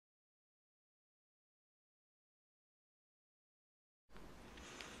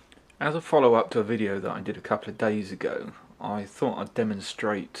As a follow-up to a video that I did a couple of days ago, I thought I'd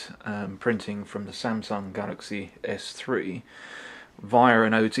demonstrate printing from the Samsung Galaxy S3 via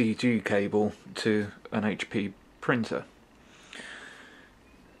an OTG cable to an HP printer.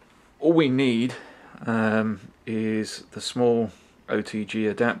 All we need is the small OTG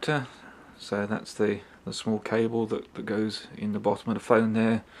adapter, so that's the small cable that goes in the bottom of the phone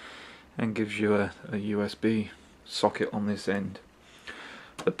there and gives you a USB socket on this end.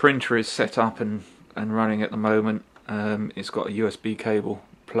 The printer is set up and running at the moment. It's got a USB cable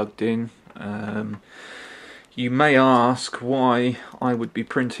plugged in. You may ask why I would be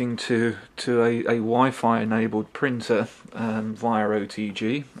printing to a Wi-Fi enabled printer via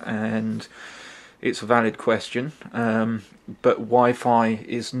OTG, and it's a valid question, but Wi-Fi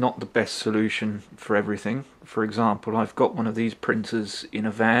is not the best solution for everything. For example, I've got one of these printers in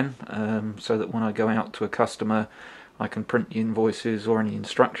a van, so that when I go out to a customer I can print the invoices or any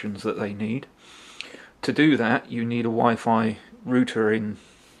instructions that they need. To do that you need a Wi-Fi router in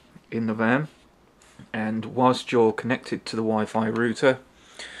the van, and whilst you're connected to the Wi-Fi router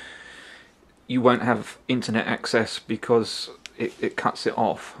you won't have internet access because it cuts it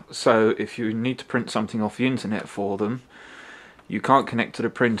off. So if you need to print something off the internet for them, you can't connect to the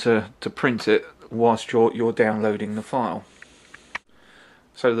printer to print it whilst you're downloading the file.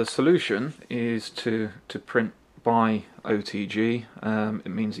 So the solution is to print by OTG. It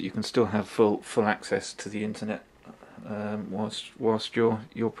means that you can still have full access to the internet whilst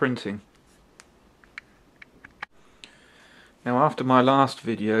you're printing. Now, after my last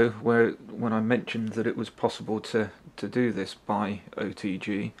video when I mentioned that it was possible to do this by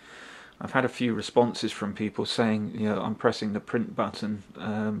OTG, I've had a few responses from people saying, you know, I'm pressing the print button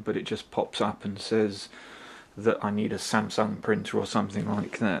but it just pops up and says that I need a Samsung printer or something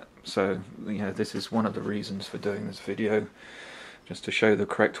like that. So, you know, this is one of the reasons for doing this video, just to show the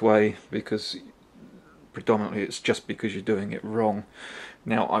correct way, because predominantly it's just because you're doing it wrong.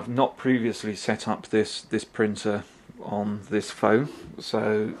 Now, I've not previously set up this printer on this phone,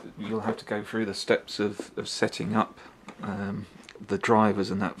 so you'll have to go through the steps of setting up the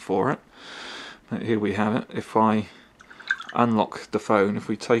drivers and that for it. But here we have it. If I unlock the phone, if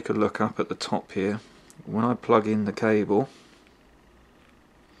we take a look up at the top here, when I plug in the cable,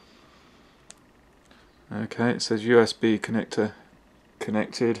 okay, it says USB connector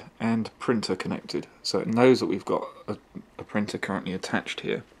connected and printer connected, so it knows that we've got a printer currently attached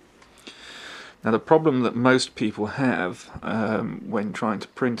here. Now, the problem that most people have when trying to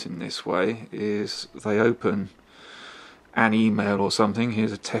print in this way is they open an email or something.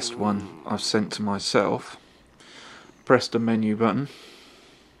 Here's a test one I've sent to myself. Press the menu button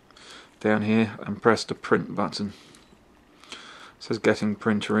down here and press the print button. It says getting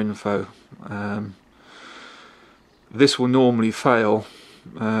printer info. This will normally fail,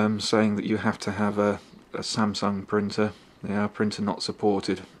 saying that you have to have a Samsung printer. Yeah, printer not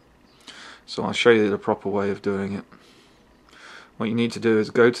supported. So I'll show you the proper way of doing it. What you need to do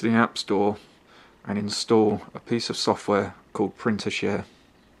is go to the App Store and install a piece of software called Printer Share.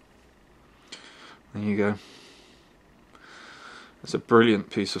 There you go. It's a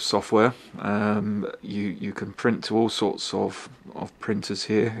brilliant piece of software. You can print to all sorts of printers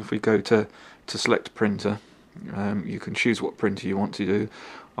here. If we go to select printer, you can choose what printer you want to do.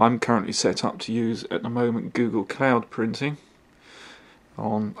 I'm currently set up to use at the moment Google Cloud printing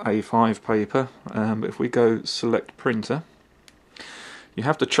on A5 paper. But if we go select printer, you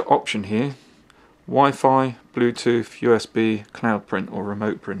have the option here: Wi-Fi, Bluetooth, USB, cloud print or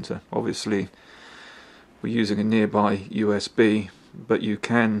remote printer. Obviously we're using a nearby USB, but you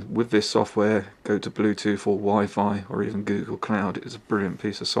can, with this software, go to Bluetooth or Wi-Fi or even Google Cloud. It's a brilliant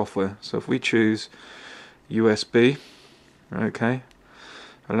piece of software. So if we choose USB, okay,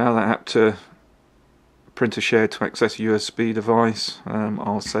 allow that app to Printer Share to access USB device.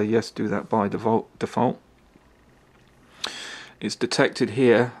 I'll say yes, do that by default. It's detected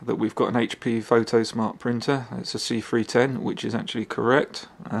here that we've got an HP PhotoSmart printer. It's a C310, which is actually correct.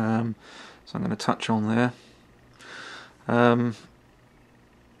 So I'm going to touch on there.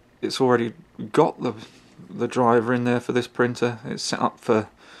 It's already got the driver in there for this printer. It's set up for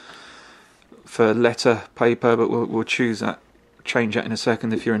letter paper, but we'll change that in a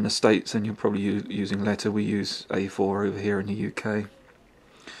second. If you're in the States, then you're probably using letter. We use A4 over here in the UK.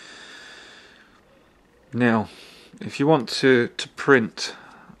 Now, if you want to print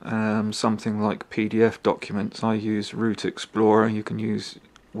something like PDF documents, I use Route Explorer. You can use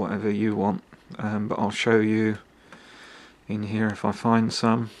whatever you want, but I'll show you in here if I find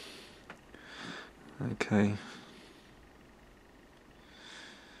some. Okay,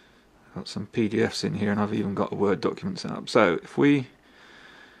 got some PDFs in here, and I've even got a Word document set up. So if we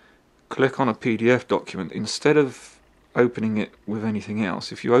click on a PDF document, instead of opening it with anything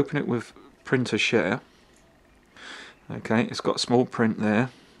else, if you open it with printer share, okay, it's got small print there,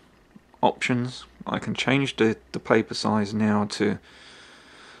 options, I can change the paper size now to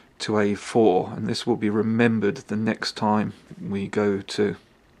A4, and this will be remembered the next time we go to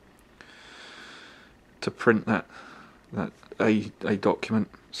print that a document.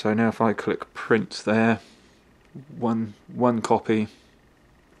 So now if I click print there, one copy,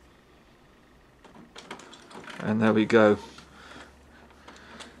 and there we go.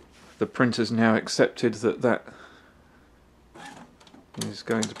 The printer's now accepted that is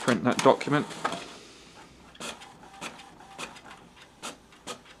going to print that document.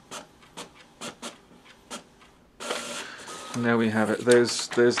 And there we have it. There's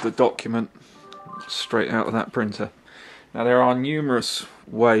the document straight out of that printer. Now there are numerous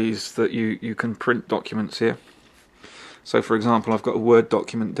ways that you can print documents here. So for example, I've got a Word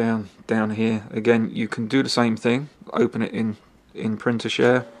document down here. Again, you can do the same thing, open it in printer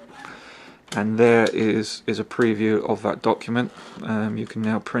share, and there is a preview of that document. You can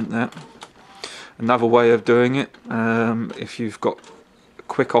now print that. Another way of doing it, if you've got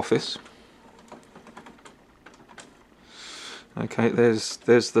Quick Office, okay, there's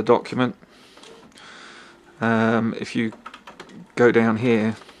the document. If you go down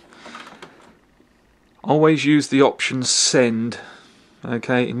here, always use the option send,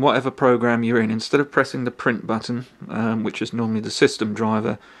 okay, in whatever program you're in. Instead of pressing the print button, which is normally the system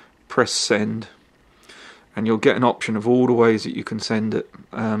driver, press send, and you'll get an option of all the ways that you can send it,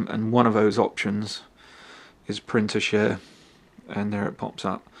 and one of those options is printer share, and there it pops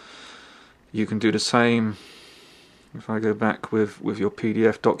up. You can do the same if I go back with your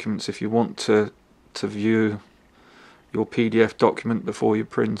PDF documents. If you want to view your PDF document before you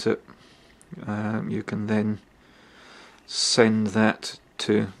print it, you can then send that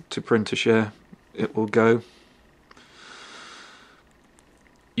to printer share. It will go.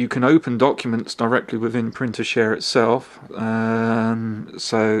 You can open documents directly within printer share itself,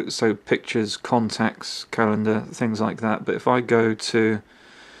 so pictures, contacts, calendar, things like that. But if I go to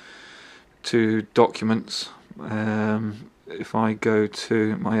documents, if I go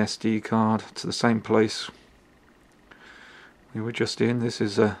to my SD card, to the same place we were just in, this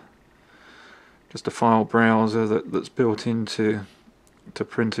is just a file browser that's built into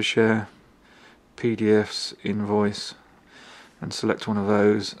printer share, PDFs, invoice, and select one of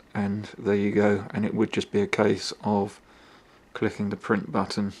those, and there you go. And it would just be a case of clicking the print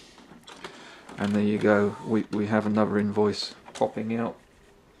button, and there you go, we have another invoice popping out.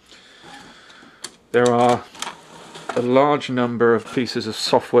 There are a large number of pieces of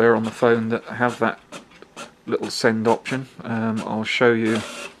software on the phone that have that little send option. I'll show you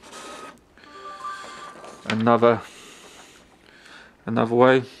another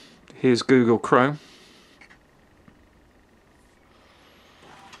way. Here's Google Chrome.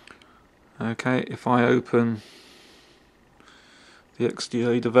 Okay, if I open the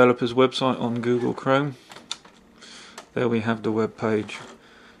XDA developers website on Google Chrome, there we have the web page.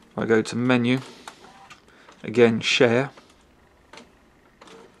 If I go to menu, again share,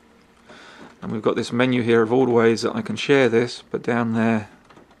 and we've got this menu here of all the ways that I can share this, but down there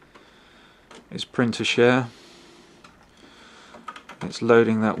is printer share. It's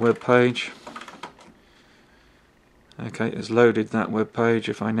loading that web page. Okay, it's loaded that web page.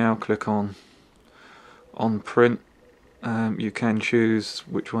 If I now click on print, you can choose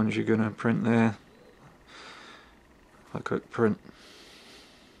which ones you're going to print there. If I click print,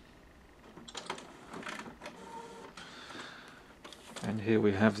 and here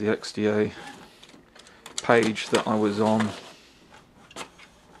we have the XDA page that I was on,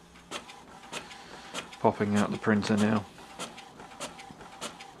 popping out the printer now.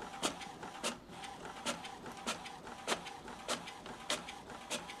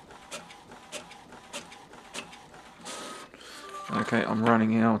 Okay, I'm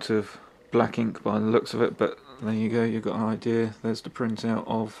running out of black ink by the looks of it, but there you go, you've got an idea. There's the printout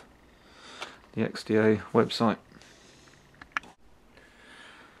of the XDA website.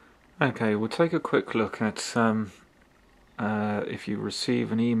 Okay, we'll take a quick look at if you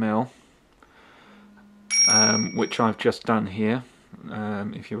receive an email, which I've just done here.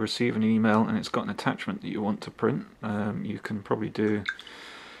 If you receive an email and it's got an attachment that you want to print, you can probably do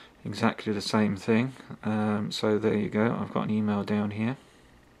exactly the same thing. So there you go, I've got an email down here.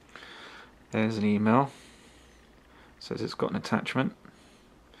 There's an email, it says it's got an attachment.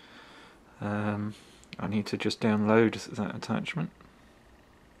 I need to just download that attachment,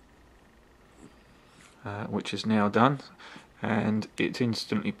 which is now done, and it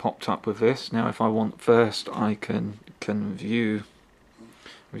instantly popped up with this. Now if I want first, I can view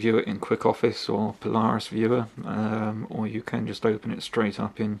view it in Quick Office or Polaris Viewer, or you can just open it straight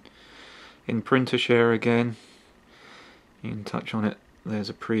up in Printer Share again. You can touch on it, there's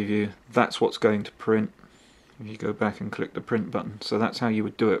a preview, that's what's going to print. If you go back and click the print button, so that's how you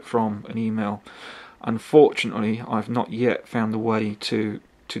would do it from an email. Unfortunately, I've not yet found a way to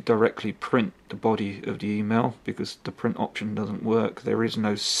directly print the body of the email because the print option doesn't work. There is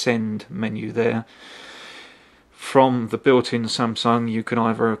no send menu there. From the built-in Samsung, you can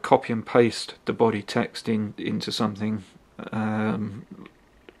either copy and paste the body text into something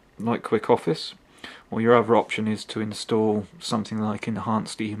like Quick Office, or your other option is to install something like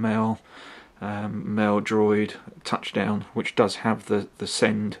Enhanced Email, MailDroid, Touchdown, which does have the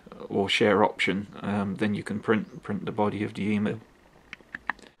send or share option. Then you can print the body of the email.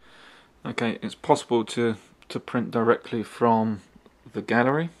 Okay, it's possible to print directly from the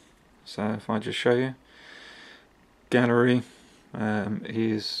gallery. So if I just show you, gallery,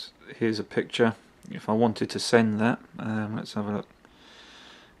 here's a picture. If I wanted to send that, let's have a look.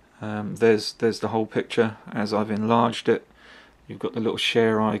 There's the whole picture as I've enlarged it. You've got the little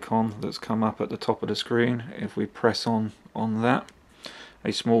share icon that's come up at the top of the screen. If we press on that,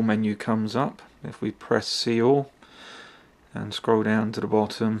 a small menu comes up. If we press see all and scroll down to the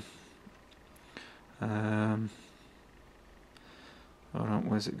bottom, hold on,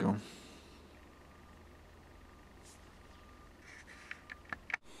 where's it gone?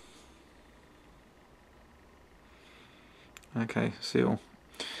 Okay, see all.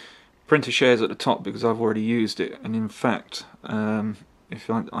 Printer Share's at the top because I've already used it, and in fact, if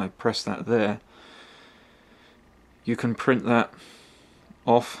I press that there, you can print that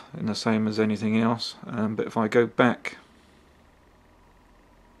off in the same as anything else. But if I go back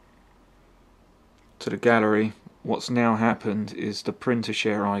to the gallery, what's now happened is the Printer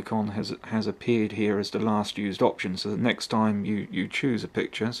Share icon has appeared here as the last used option. So the next time you choose a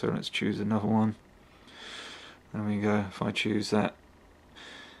picture, so let's choose another one. There we go. If I choose that,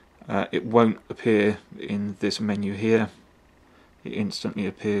 it won't appear in this menu here. It instantly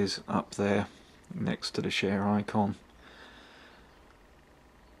appears up there next to the share icon,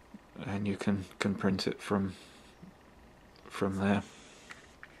 and you can print it from there.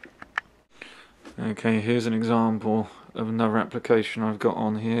 Okay, here's an example of another application I've got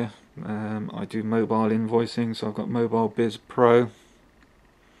on here. I do mobile invoicing, so I've got Mobile Biz Pro.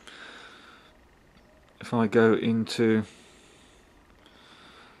 If I go into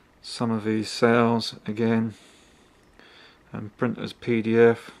some of these sales again and print as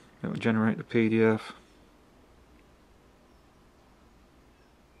PDF, it will generate the PDF.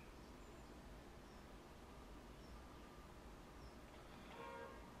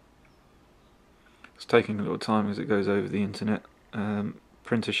 It's taking a little time as it goes over the internet.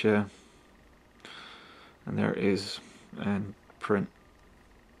 Printer Share, and there it is, and print,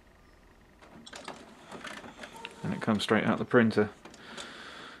 and it comes straight out the printer.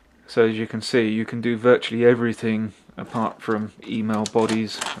 So as you can see, you can do virtually everything apart from email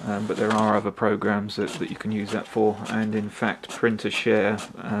bodies, but there are other programs that you can use that for, and in fact Printer Share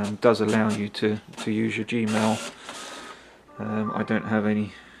does allow you to use your Gmail. I don't have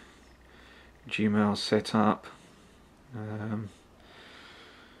any Gmail set up.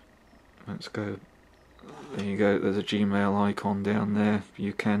 Let's go, there you go, there's a Gmail icon down there.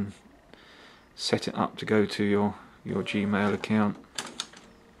 You can set it up to go to your Gmail account.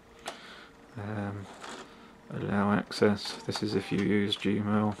 Allow access. This is if you use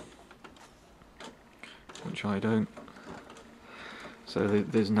Gmail, which I don't. So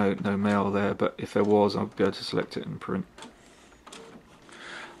there's no mail there, but if there was, I'd be able to select it and print.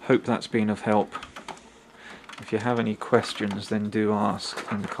 Hope that's been of help. If you have any questions, then do ask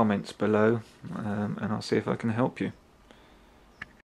in the comments below, and I'll see if I can help you.